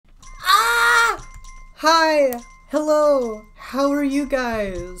Hi! Hello! How are you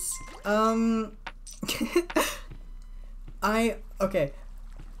guys? Okay.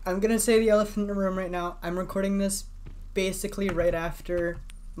 I'm gonna say the elephant in the room right now. I'm recording this basically right after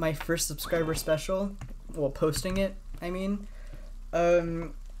my first subscriber special. Well, posting it, I mean.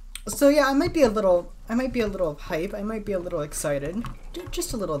 So yeah, I might be a little hype. I might be a little excited.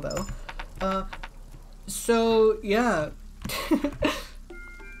 Just a little though. So yeah.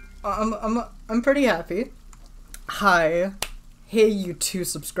 I'm pretty happy. Hi. Hey you two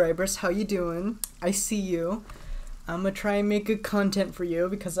subscribers, how you doing? I see you. I'm gonna try and make good content for you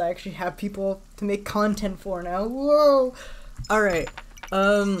because I actually have people to make content for now. Whoa! Alright.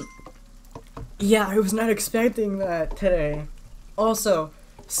 Yeah, I was not expecting that today. Also,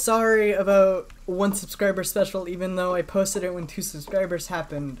 sorry about 1 subscriber special even though I posted it when 2 subscribers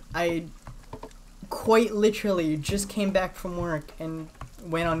happened. I quite literally just came back from work and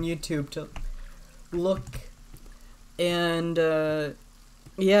went on YouTube to look, and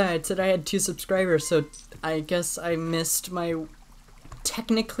yeah, it said I had 2 subscribers, so I guess I missed my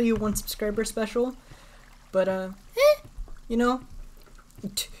technically 1 subscriber special, but you know,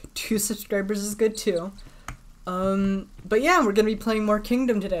 2 subscribers is good too. But yeah, we're gonna be playing more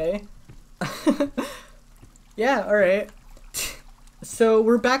Kingdom today. Yeah, alright. So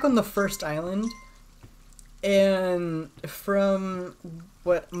we're back on the first island, and from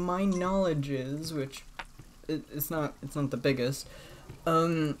what my knowledge is, which it's not the biggest,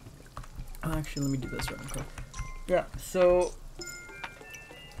 actually let me do this real quick. Yeah, so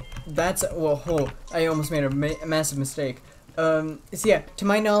that's, well, I almost made a massive mistake. So yeah, to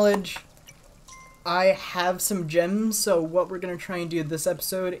my knowledge, I have some gems, so what we're gonna try and do this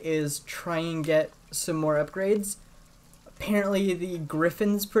episode is try and get some more upgrades. Apparently the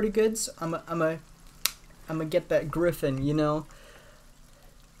Griffin's pretty good, so I'm gonna get that Griffin, you know?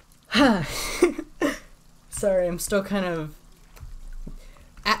 Sorry, I'm still kind of...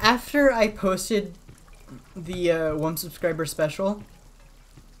 After I posted the 1 subscriber special,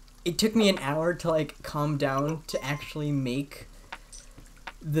 it took me an hour to like calm down to actually make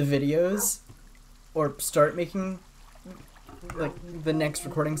the videos or start making like the next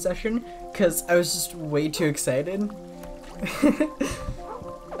recording session because I was just way too excited.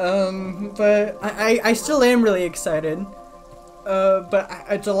 But I still am really excited, but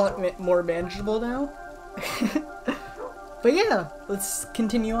it's a lot more manageable now. But yeah, let's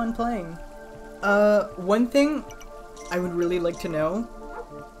continue on playing. One thing I would really like to know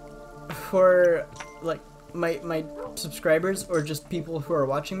for like my subscribers or just people who are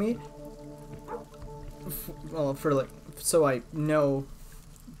watching me, well, for like, so I know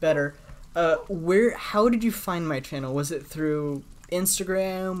better, how did you find my channel? Was it through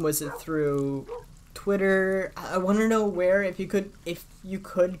Instagram? Was it through Twitter? I want to know where. If you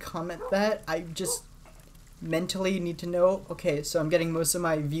could comment that. I just mentally need to know. Okay, so I'm getting most of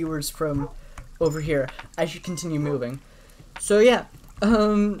my viewers from over here. I should continue moving. So yeah,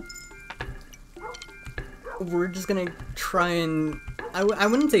 we're just gonna try and I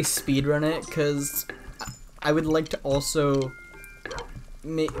wouldn't say speedrun it because I would like to also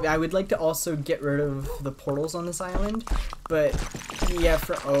get rid of the portals on this island, but yeah,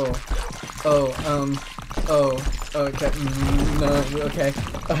 okay, no, okay,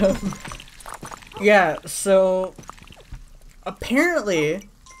 yeah, so apparently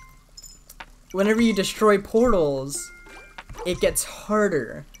whenever you destroy portals, it gets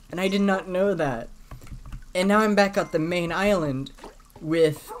harder, and I did not know that, and now I'm back at the main island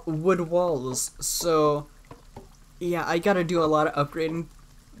with wood walls, so yeah, I gotta do a lot of upgrading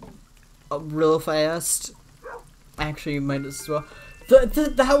real fast. Actually, might as well.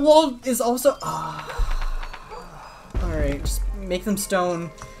 That wall is also... Alright, just make them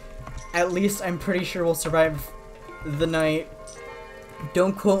stone. At least I'm pretty sure we'll survive the night.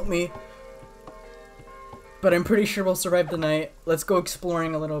 Don't quote me. But I'm pretty sure we'll survive the night. Let's go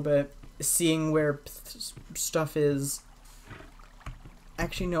exploring a little bit. Seeing where stuff is.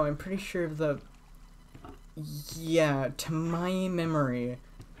 Actually, no, I'm pretty sure yeah, to my memory,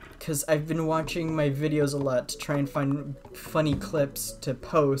 because I've been watching my videos a lot to try and find funny clips to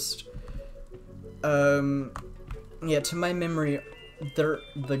post. Yeah, to my memory, the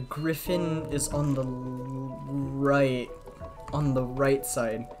Griffin is on the right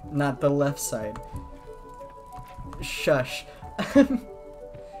side, not the left side. Shush.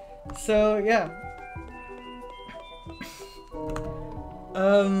 So yeah.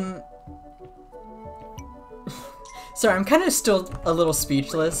 Sorry, I'm kind of still a little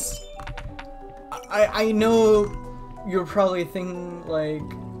speechless. I know you're probably thinking like,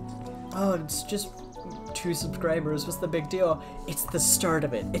 oh, it's just 2 subscribers, what's the big deal? It's the start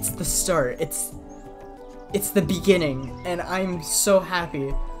of it. It's the start. it's the beginning, and I'm so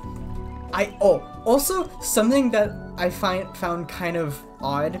happy. Also something that I found kind of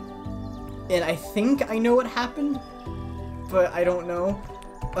odd, and I think I know what happened, but I don't know.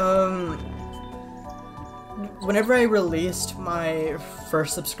 Whenever I released my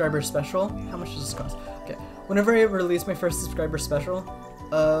first subscriber special, how much does this cost? Okay, whenever I released my first subscriber special,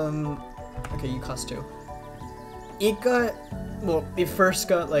 okay, you cost 2. It first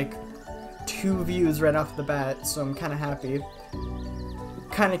got like 2 views right off the bat, so I'm kind of happy.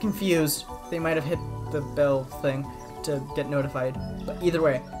 Kind of confused. They might have hit the bell thing to get notified, but either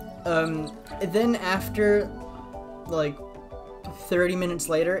way. Then after like 30 minutes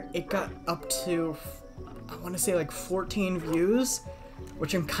later, it got up to, I want to say like 14 views,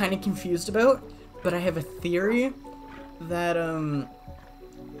 which I'm kind of confused about, but I have a theory that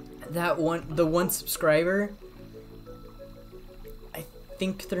the one subscriber, I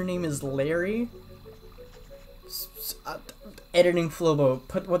think their name is Larry. Editing Flobo,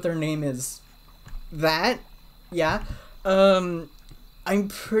 put what their name is. That, yeah. I'm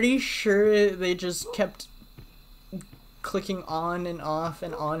pretty sure they just kept clicking on and off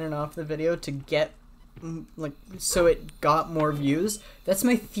and on and off the video to get, like, so it got more views. That's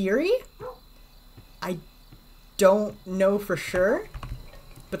my theory. I don't know for sure,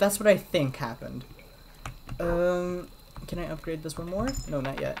 but that's what I think happened. Can I upgrade this one more? No,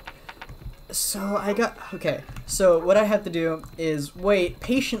 not yet. So okay, so what I have to do is wait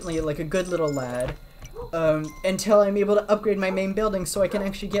patiently like a good little lad until I'm able to upgrade my main building so I can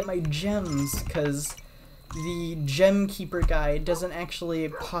actually get my gems, because the gem keeper guy doesn't actually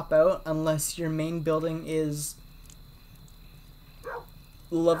pop out unless your main building is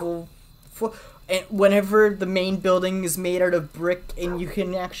level 4. And whenever the main building is made out of brick and you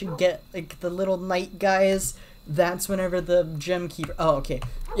can actually get like the little knight guys, that's whenever the gem keeper. Oh, okay.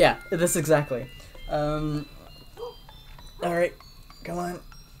 Yeah, this exactly. Alright. Come on.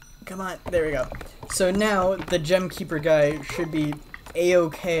 Come on. There we go. So now the gem keeper guy should be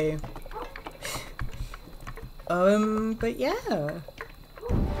a-okay. But yeah.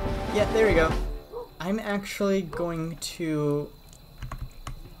 Yeah, there we go. I'm actually going to...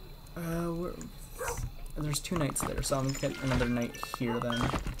 there's 2 knights there, so I'm gonna get another knight here then.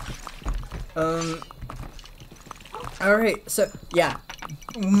 Alright, so, yeah.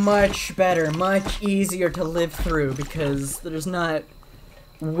 Much better, much easier to live through because there's not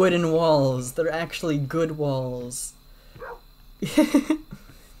wooden walls. They're actually good walls.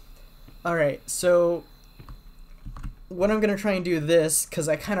 Alright, so what I'm gonna try and do this, because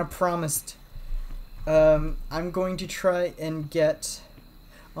I kind of promised, I'm going to try and get...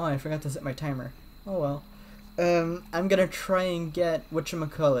 Oh, I forgot to set my timer. Oh well. I'm gonna try and get,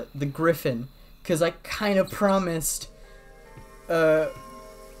 whatchamacallit, the Griffin, because I kind of promised,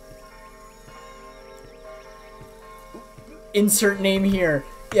 insert name here.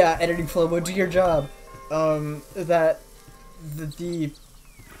 Yeah, editing Flobo, do your job. That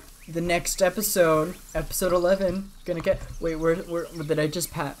the next episode, episode 11, gonna get. Wait, where did I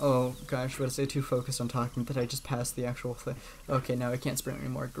just pass? Oh gosh, what is I too focused on talking? Did I just pass the actual thing? Okay, now I can't sprint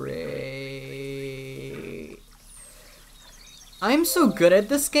anymore. Great. I'm so good at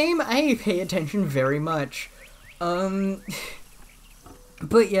this game. I pay attention very much. But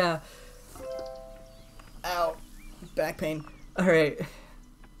yeah. Ow. Back pain. Alright.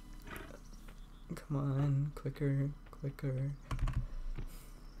 Come on. Quicker. Quicker.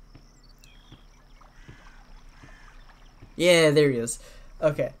 Yeah, there he is.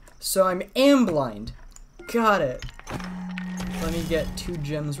 Okay. So I am blind. Got it. Let me get 2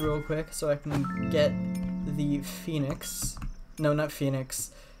 gems real quick so I can get the Phoenix. No, not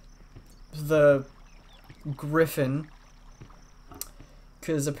Phoenix. The Griffin.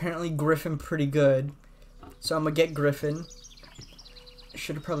 Because apparently Griffin pretty good. So I'm gonna get Griffin.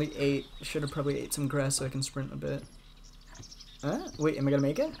 Should have probably ate some grass so I can sprint a bit. Wait, am I gonna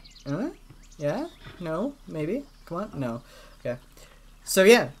make it? Yeah? No? Maybe? Come on? No. Okay. So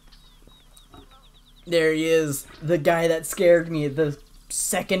yeah. There he is. The guy that scared me. The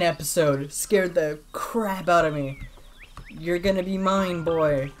second episode. Scared the crap out of me. You're gonna be mine,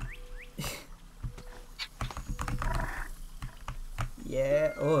 boy.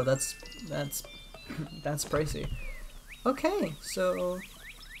 Yeah. Oh, that's pricey. Okay, so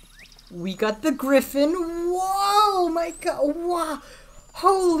we got the Griffin. Whoa, my God! Wow,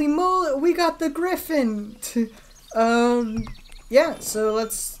 holy moly, we got the Griffin. Yeah. So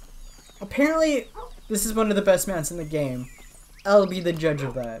let's. Apparently, this is one of the best mounts in the game. I'll be the judge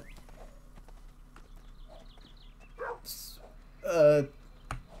of that.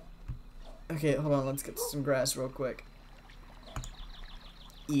 Okay, hold on, let's get some grass real quick.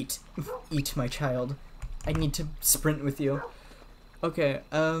 Eat. Eat, my child. I need to sprint with you. Okay,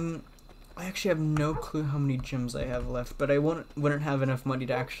 I actually have no clue how many gems I have left, but I wouldn't have enough money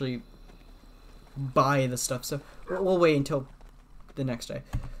to actually buy the stuff, so we'll wait until the next day.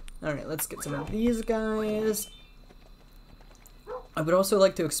 Alright, let's get some of these guys. I would also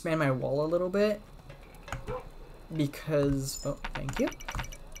like to expand my wall a little bit, because, oh, thank you.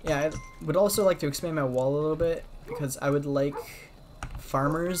 Yeah, I would also like to expand my wall a little bit, because I would like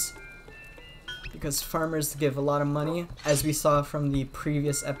farmers, because farmers give a lot of money, as we saw from the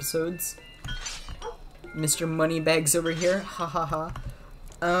previous episodes. Mr. Moneybags over here, ha ha ha.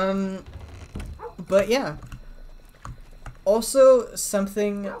 But yeah. Also,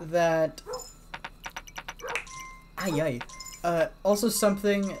 something that... also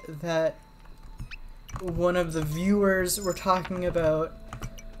something that one of the viewers were talking about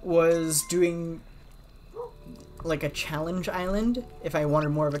was doing like a challenge island, if I wanted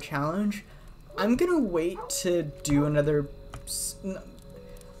more of a challenge. I'm gonna wait to do another...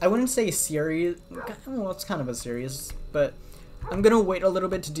 I wouldn't say series, well, it's kind of a series, but I'm gonna wait a little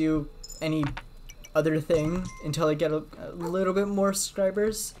bit to do any other thing until I get a little bit more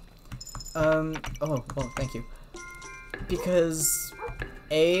subscribers. Oh, thank you. Because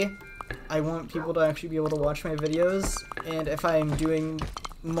I want people to actually be able to watch my videos, and if I'm doing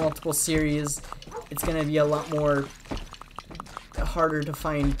multiple series, it's gonna be a lot more harder to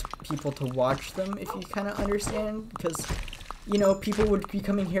find people to watch them, if you kind of understand, because, you know, people would be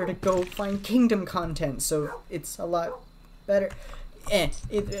coming here to go find kingdom content, so it's a lot better.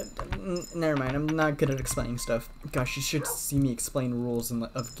 Never mind, I'm not good at explaining stuff. Gosh, you should see me explain rules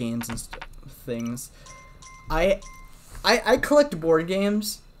of games and things. I collect board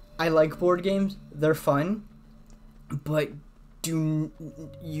games. I like board games. They're fun. But you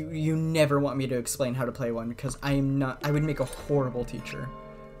never want me to explain how to play one, because I would make a horrible teacher.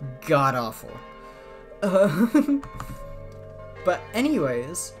 God awful. But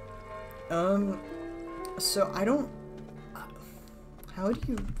anyways, so I don't... How do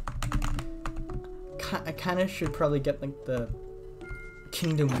you... I kind of should probably get, like, the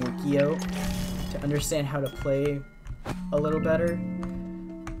Kingdom Wiki out to understand how to play a little better.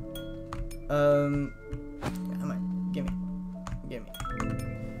 Come on, gimme.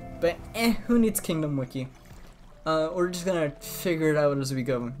 But, who needs Kingdom Wiki? We're just gonna figure it out as we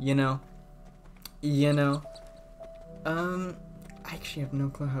go, you know? I actually have no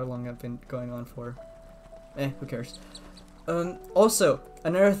clue how long I've been going on for. Who cares? Also,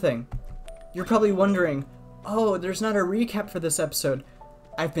 another thing. You're probably wondering, oh, there's not a recap for this episode.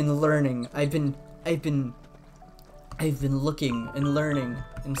 I've been learning. I've been looking and learning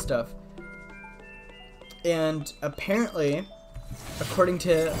and stuff. And apparently, according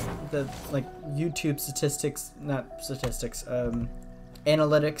to the, like, YouTube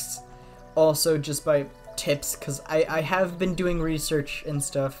analytics, also just by tips, because I have been doing research and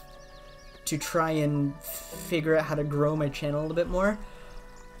stuff to try and figure out how to grow my channel a little bit more.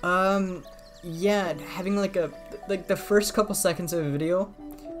 Yeah, having like the first couple seconds of a video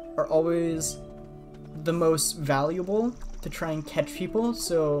are always the most valuable to try and catch people,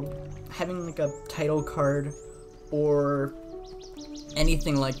 so having like a title card or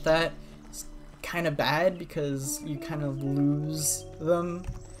anything like that is kind of bad because you kind of lose them.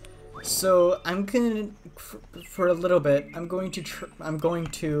 So I'm gonna, for a little bit, I'm going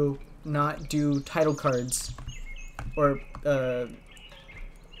to not do title cards or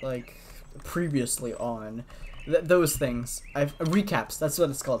like previously on those things. Recaps, that's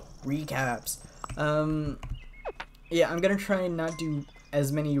what it's called, recaps. Yeah, I'm gonna try and not do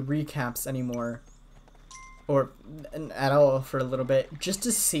as many recaps anymore, or at all, for a little bit, just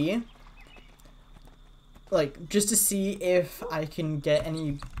to see if I can get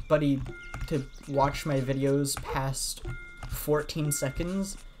anybody to watch my videos past 14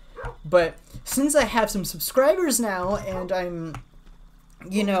 seconds. But since I have some subscribers now, and I'm,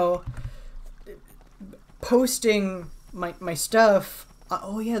 you know, posting my stuff,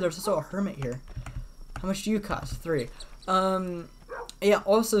 oh yeah, there's also a hermit here. How much do you cost? 3. Yeah,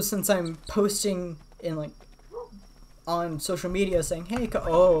 also since I'm posting in, like, on social media saying, hey,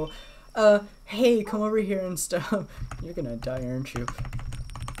 hey, come over here and stuff. You're gonna die, aren't you?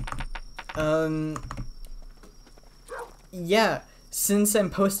 Yeah, since I'm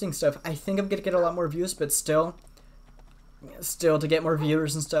posting stuff, I think I'm gonna get a lot more views, but still to get more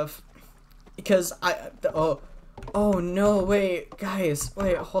viewers and stuff, because oh no, wait, guys,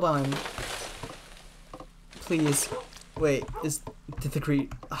 wait, hold on, please, wait, did the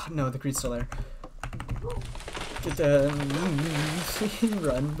greed, oh, no, the greed's still there.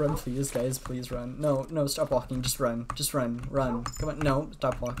 Run, please, guys, please run. No, stop walking, just run, run. Come on, no,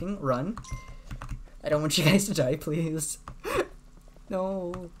 stop walking, run. I don't want you guys to die, please.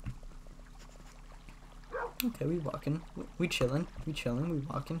 No. Okay, we walking. We chilling. We chilling. We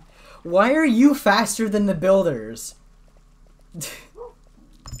walking. Why are you faster than the builders?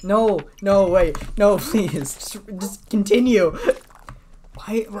 No, no, wait. No, please. Just continue.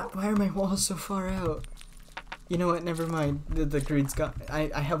 Why are my walls so far out? You know what? Never mind. The greed's gone. I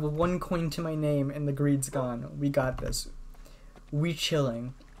have 1 coin to my name and the greed's gone. We got this. We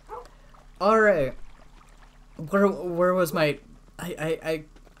chilling. Alright. Where was my... I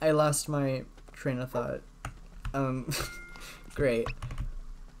lost my train of thought. Great.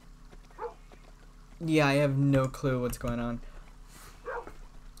 Yeah, I have no clue what's going on.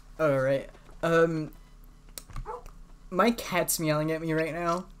 Alright. My cat's meowing at me right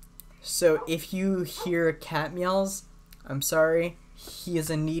now. So if you hear cat meows, I'm sorry. He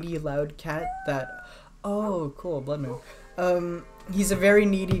is a needy, loud cat that... Oh, cool, blood moon. He's a very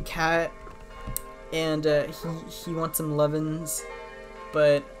needy cat, and he wants some lovin's,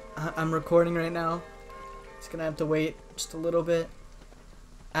 but I'm recording right now. He's gonna have to wait just a little bit.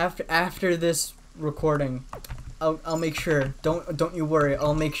 After this recording, I'll make sure. Don't you worry.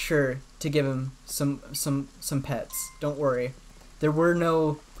 I'll make sure to give him some pets. Don't worry. There were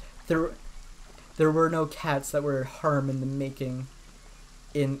no cats that were harmed in the making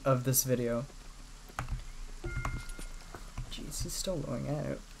of this video. Jeez, he's still going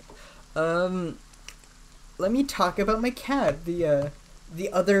out. Let me talk about my cat, the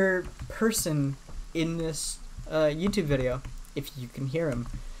other person in this YouTube video, if you can hear him.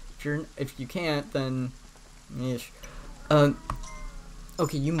 If you can't, then ish.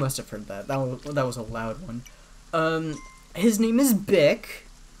 Okay, you must have heard that. That was a loud one. His name is Bick.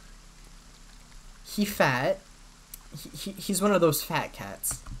 He fat. He's one of those fat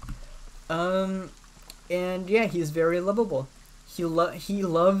cats. And yeah, he's very lovable. He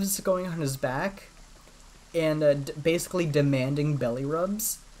loves going on his back and basically demanding belly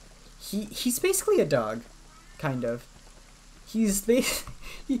rubs. He's basically a dog, kind of. He's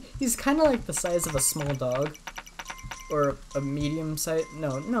kind of like the size of a small dog, or a medium size.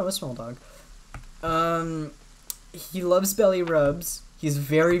 No, a small dog. He loves belly rubs. He's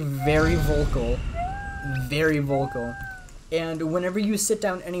very, very vocal. Very vocal. And whenever you sit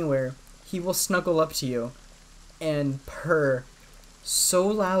down anywhere, he will snuggle up to you and purr so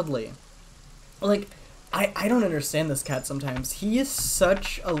loudly. Like, I don't understand this cat sometimes. He is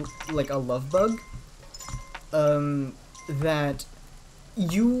such a love bug, that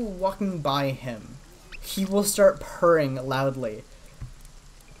you walking by him, he will start purring loudly.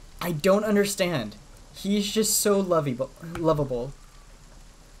 I don't understand. He's just so lovable.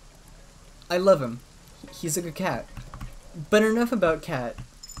 I love him. He's a good cat. But enough about cat,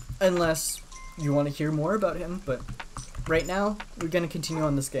 unless you want to hear more about him, but right now, we're gonna continue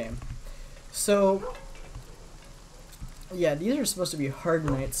on this game. So, yeah, these are supposed to be hard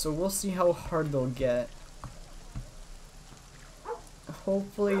nights, so we'll see how hard they'll get.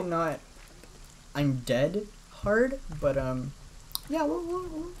 Hopefully not I'm dead hard, but yeah,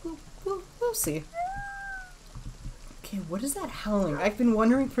 we'll see. Okay, what is that howling? I've been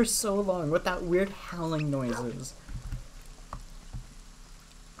wondering for so long what that weird howling noise is.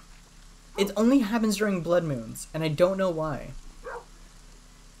 It only happens during blood moons, and I don't know why.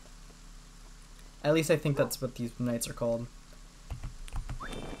 At least I think that's what these nights are called.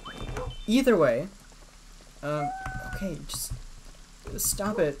 Either way, okay, just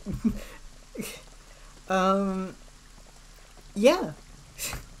stop it. Yeah.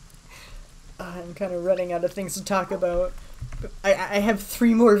 I'm kind of running out of things to talk about. I have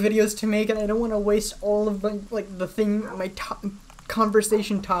 3 more videos to make, and I don't want to waste all of my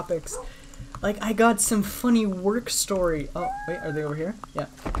conversation topics. Like, I got some funny work story. Oh, wait, are they over here? Yeah.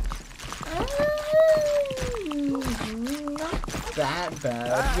 Not that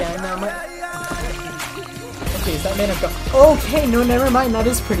bad. Yeah, no, okay, is that made of gold? Okay, no, never mind. That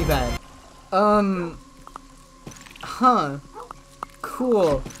is pretty bad. Huh.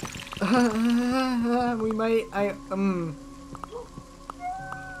 Cool. We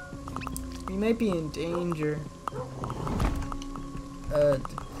might be in danger.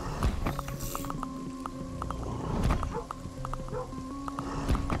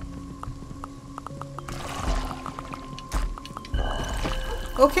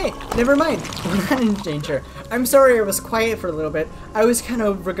 Okay, never mind. We're not in danger. I'm sorry I was quiet for a little bit. I was kind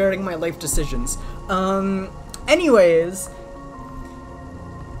of regarding my life decisions. Anyways,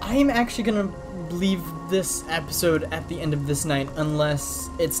 I'm actually gonna leave this episode at the end of this night, unless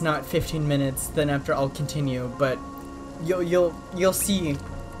it's not 15 minutes, then after I'll continue, but you'll see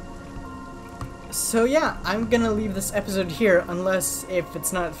So yeah, I'm gonna leave this episode here, unless if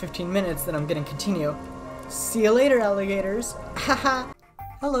it's not 15 minutes, then I'm gonna continue. See you later, alligators. Haha.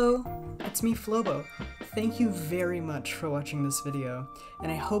 Hello, it's me, Flobo. Thank you very much for watching this video,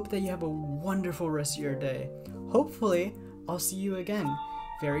 and I hope that you have a wonderful rest of your day. Hopefully, I'll see you again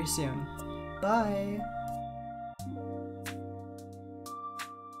very soon. Bye.